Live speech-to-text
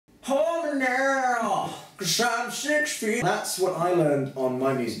now, 'cause I'm 6 feet. That's what I learned on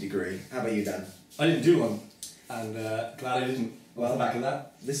my music degree. How about you, Dan? I didn't do one, and glad I didn't. Well, back of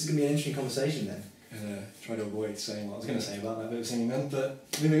that. This is going to be an interesting conversation then. Try to avoid saying what I was going to say about that bit of singing then, but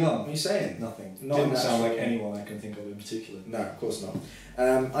moving on. What are you saying? Nothing. Not Didn't sound like natural. anyone I can think of in particular. No, of course not.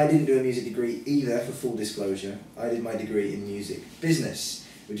 I didn't do a music degree either, for full disclosure. I did my degree in music business.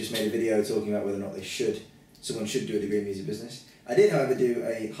 We just made a video talking about whether or not someone should do a degree in music business. I did, however, do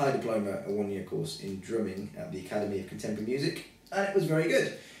a high diploma, a 1-year course in drumming at the Academy of Contemporary Music, and it was very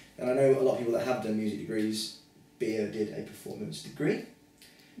good. And I know a lot of people that have done music degrees. Bea did a performance degree.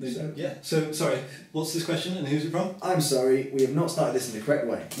 So, sorry, what's this question and who's it from? I'm sorry, we have not started this in the correct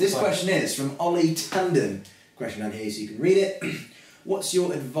way. This question is from Ollie Tandon. Question down here so you can read it. What's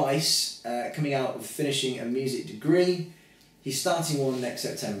your advice coming out of finishing a music degree? He's starting one next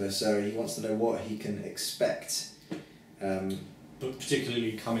September, so he wants to know what he can expect. But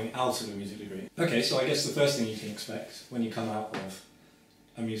particularly coming out of a music degree. Okay, so I guess the first thing you can expect when you come out of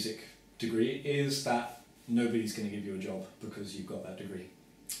a music degree is that nobody's going to give you a job because you've got that degree.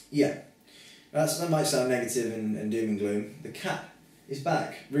 Yeah, that might sound negative and doom and gloom. The cat is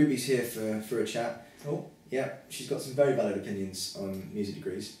back. Ruby's here for a chat. Oh. Yeah, she's got some very valid opinions on music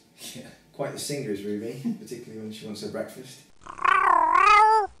degrees. Yeah. Quite the singer is Ruby, particularly when she wants her breakfast.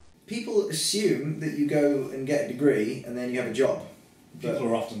 People assume that you go and get a degree and then you have a job. People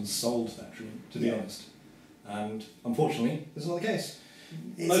are often sold that dream, to be honest. And unfortunately, this is not the case.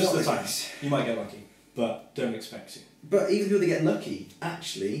 Most of the time, you might get lucky, but don't expect to. But even people that get lucky,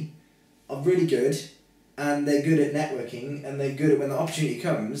 actually, are really good, and they're good at networking, and they're good at when the opportunity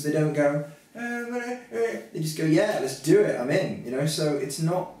comes, they don't go, they just go, yeah, let's do it, I'm in, you know, so it's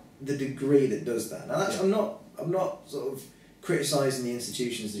not the degree that does that. Now, that's, I'm not sort of criticising the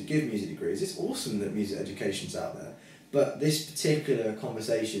institutions that give music degrees. It's awesome that music education's out there, but this particular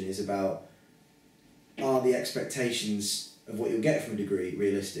conversation is about, are the expectations of what you'll get from a degree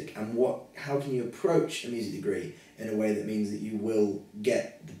realistic, and how can you approach a music degree in a way that means that you will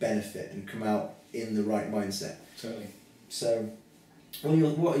get the benefit and come out in the right mindset. Totally. So, what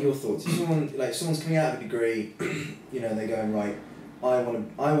are your thoughts? If someone's coming out of a degree, you know, they're going, right, I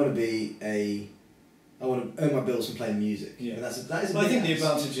want to earn my bills from playing music. Yeah. And that is. Well, I think the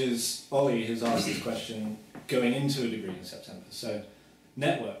advantage is Ollie has asked this question going into a degree in September. So,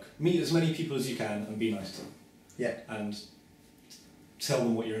 network, meet as many people as you can, and be nice to them. Yeah. And tell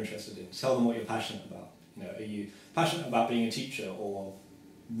them what you're interested in. Tell them what you're passionate about. You know, are you passionate about being a teacher or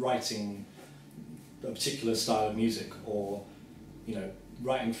writing a particular style of music, or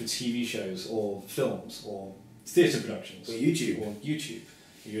writing for TV shows or films or theatre productions or YouTube?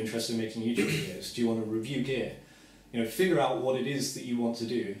 Are you interested in making YouTube videos? Do you want to review gear? Figure out what it is that you want to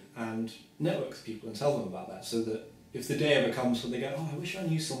do and network with people and tell them about that, so that if the day ever comes when they go, oh, I wish I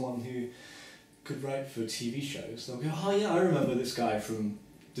knew someone who could write for TV shows, they'll go, oh yeah, I remember this guy from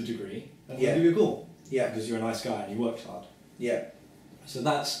the degree, and they'll give you a call. Yeah. Because you're a nice guy and you worked hard. Yeah. So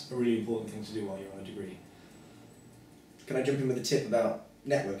that's a really important thing to do while you're on a degree. Can I jump in with a tip about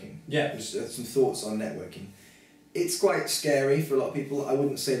networking? Yeah. Just some thoughts on networking. It's quite scary for a lot of people. I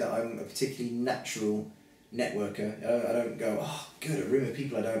wouldn't say that I'm a particularly natural networker. I don't go, oh, good, a room of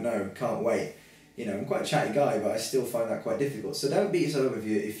people I don't know, can't wait. I'm quite a chatty guy, but I still find that quite difficult. So don't beat yourself up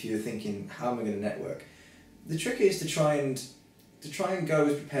if you're thinking, how am I going to network? The trick is to try and go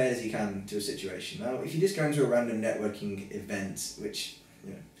as prepared as you can to a situation. Now, if you just go into a random networking event, which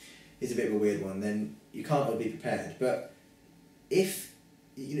is a bit of a weird one, then you can't all be prepared. But if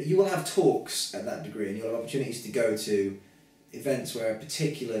you will have talks at that degree, and you'll have opportunities to go to events where a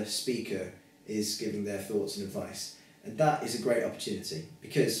particular speaker is giving their thoughts and advice, and that is a great opportunity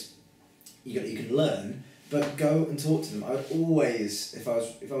because you can learn. But go and talk to them. I would always, if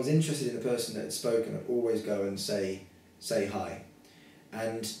I was interested in the person that had spoken, I'd always go and say hi.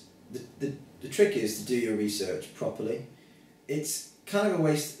 And the trick is to do your research properly. It's kind of a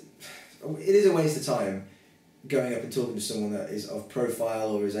waste. It is a waste of time going up and talking to someone that is of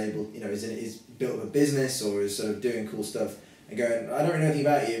profile or is able, is built up a business or is sort of doing cool stuff, and going, I don't really know anything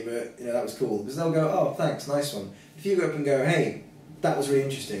about you, but that was cool, because they'll go, oh, thanks, nice one. If you go up and go, hey, that was really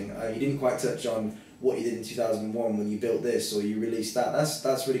interesting. You didn't quite touch on what you did in 2001 when you built this or you released that.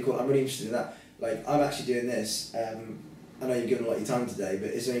 That's really cool. I'm really interested in that. Like, I'm actually doing this. I know you've given a lot of your time today, but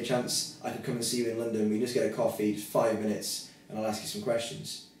is there any chance I could come and see you in London? We can just get a coffee, 5 minutes, and I'll ask you some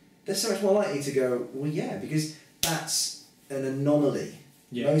questions. They're so much more likely to go, well, yeah, because that's an anomaly.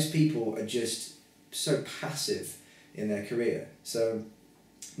 Yeah. Most people are just so passive in their career. So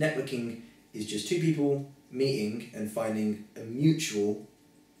networking is just two people meeting and finding a mutual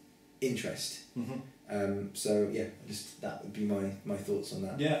interest. Mm-hmm. So yeah, that would be my thoughts on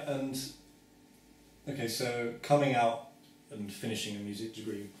that. Yeah, and Okay, so coming out and finishing a music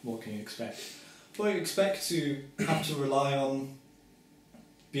degree, what can you expect? Well, you expect to have to rely on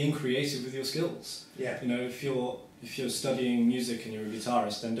being creative with your skills. Yeah. You know, if you're studying music and you're a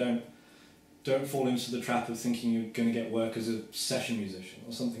guitarist, then don't fall into the trap of thinking you're going to get work as a session musician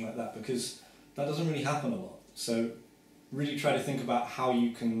or something like that, because that doesn't really happen a lot. So really try to think about how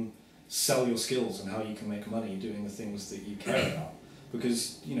you can sell your skills and how you can make money doing the things that you care about,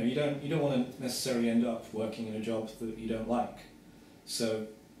 because you know you don't want to necessarily end up working in a job that you don't like. So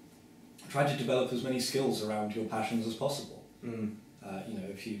try to develop as many skills around your passions as possible. You know,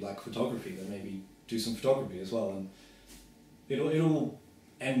 if you like photography, then maybe do some photography as well, and it all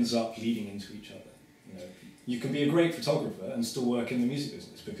ends up leading into each other. You know, you can be a great photographer and still work in the music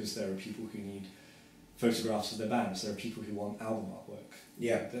business, because there are people who need photographs of their bands, there are people who want album artwork.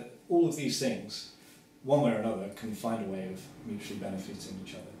 Yeah. All of these things, one way or another, can find a way of mutually benefiting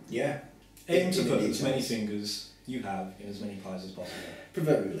each other. Yeah. Aim to put as many fingers you have in as many pies as possible.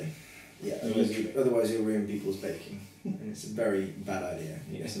 Proverbially. Yeah, otherwise you'll ruin people's baking. And it's a very bad idea.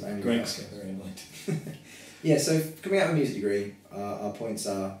 Greg's get very annoyed. Yeah, so coming out of a music degree, our points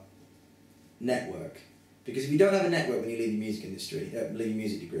are network. Because if you don't have a network when you leave your music industry, leave your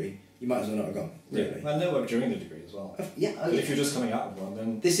music degree, you might as well not have gone. Really. Yeah, and network during the degree as well. Yeah. But if you're just coming out of one,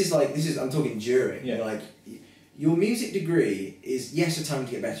 then I'm talking during. Yeah. Like, your music degree is, yes, a time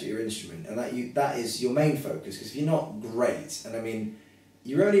to get better at your instrument, and that is your main focus, because if you're not great, and I mean,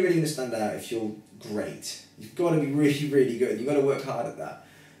 you're only really going to stand out if you're great. You've got to be really, really good. You've got to work hard at that.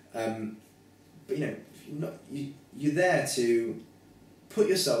 But you know, if you're not, you're there to put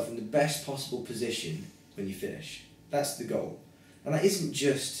yourself in the best possible position when you finish. That's the goal. And that isn't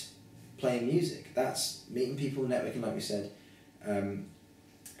just playing music. That's meeting people, networking, like we said.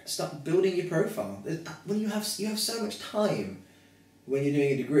 Start building your profile. When you have so much time when you're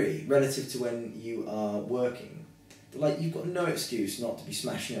doing a degree relative to when you are working. Like, you've got no excuse not to be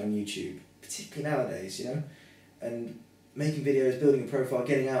smashing it on YouTube, particularly nowadays, you know, and making videos, building a profile,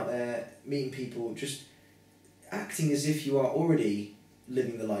 getting out there, meeting people, just acting as if you are already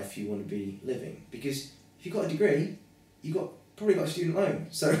living the life you want to be living. Because if you've got a degree, you've probably got a student loan,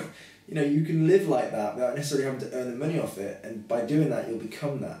 so you know you can live like that without necessarily having to earn the money off it, and by doing that you'll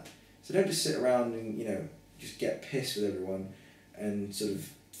become that. So don't just sit around and, you know, just get pissed with everyone and sort of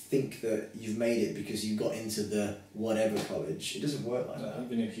think that you've made it because you got into the whatever college. It doesn't work like that.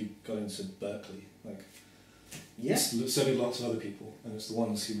 Even if you got into Berkeley, like, yeah, so did lots of other people, and it's the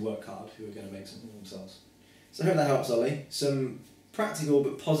ones who work hard who are going to make something of themselves. So I hope that helps, Ollie. Some practical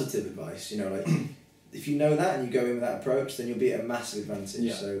but positive advice, you know, like if you know that and you go in with that approach, then you'll be at a massive advantage.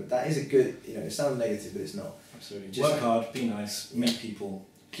 Yeah. So that is a good, you know, it sounds negative, but it's not. Absolutely. Just work hard, be nice, meet people,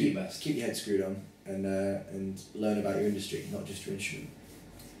 keep your best. Keep your head screwed on, and learn about your industry, not just your instrument.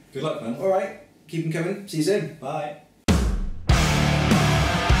 Good luck, man. Alright, keep them coming. See you soon. Bye.